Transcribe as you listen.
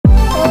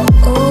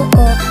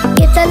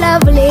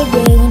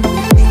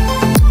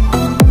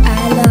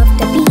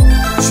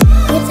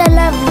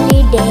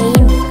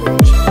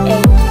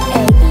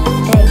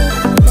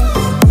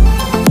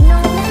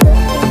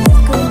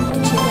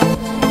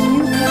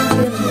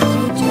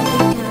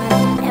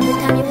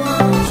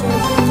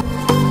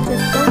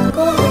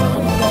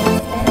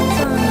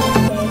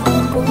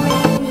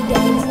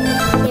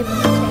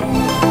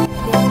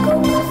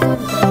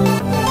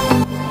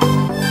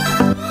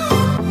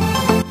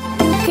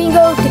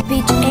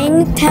beach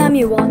anytime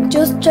you want.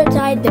 Just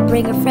decide to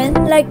bring a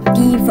friend like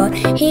Devon.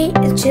 He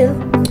is chill.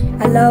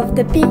 I love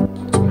the beach.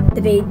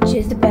 The beach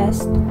is the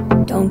best.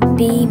 Don't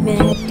be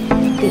mad.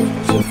 The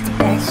beach is the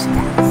best.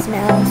 That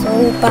smells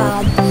so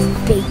bad.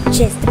 The beach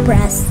is the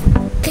best.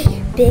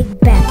 Big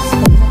bass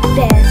and the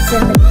best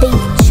in the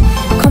beach.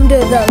 Come to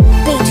the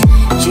beach.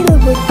 Chill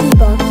with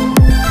Devon.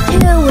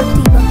 Chill with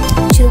Devon.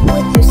 Chill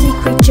with your sea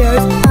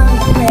creatures and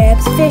the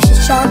crabs,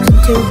 fishes, sharks,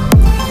 and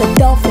too the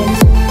dolphins.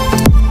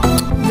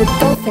 The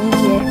dolphins,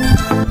 yeah.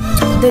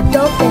 The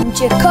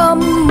dolphins, yeah.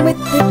 Come with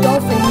the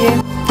dolphins, yeah.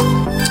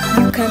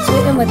 You can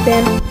swim with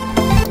them.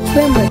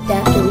 Swim with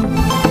them too.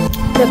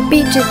 The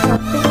beach is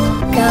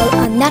tropical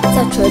and that's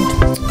a truth.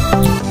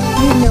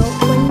 You know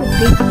when the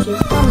beach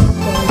is coming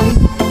for you.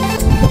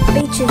 The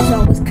beach is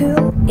always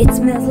cool. It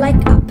smells like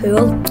a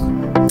pool.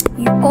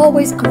 You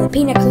always come with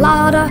pina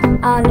colada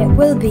and it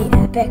will be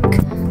epic.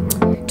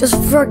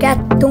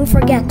 Don't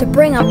forget to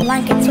bring a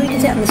blanket so you can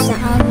sit on the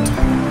sand.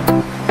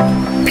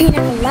 Pina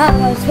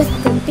coladas with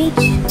the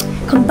beach,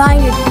 combine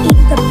it, eat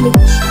the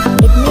bleach.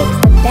 It makes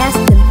the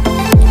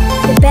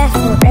best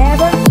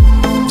forever.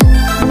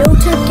 No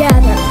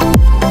together.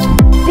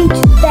 Beach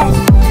is best.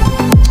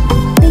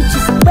 Beach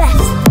is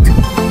best.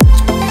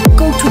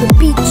 Go to the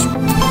beach.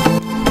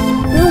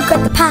 Look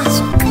at the pass.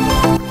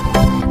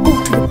 Go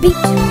to the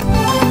beach.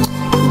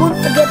 You won't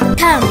forget the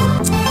time.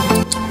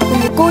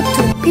 When you go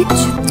to the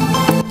beach,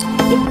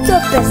 it's the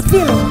best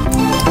feeling.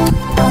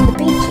 And the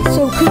beach is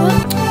so cool.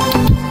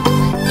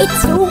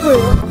 It's so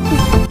real.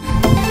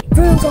 It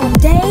rules on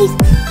days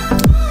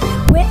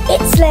where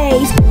it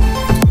slays.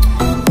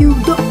 You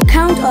don't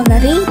count on the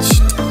beach.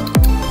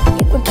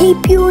 It will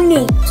keep you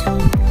neat.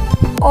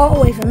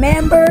 Always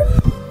remember,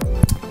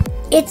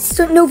 it's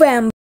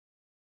November.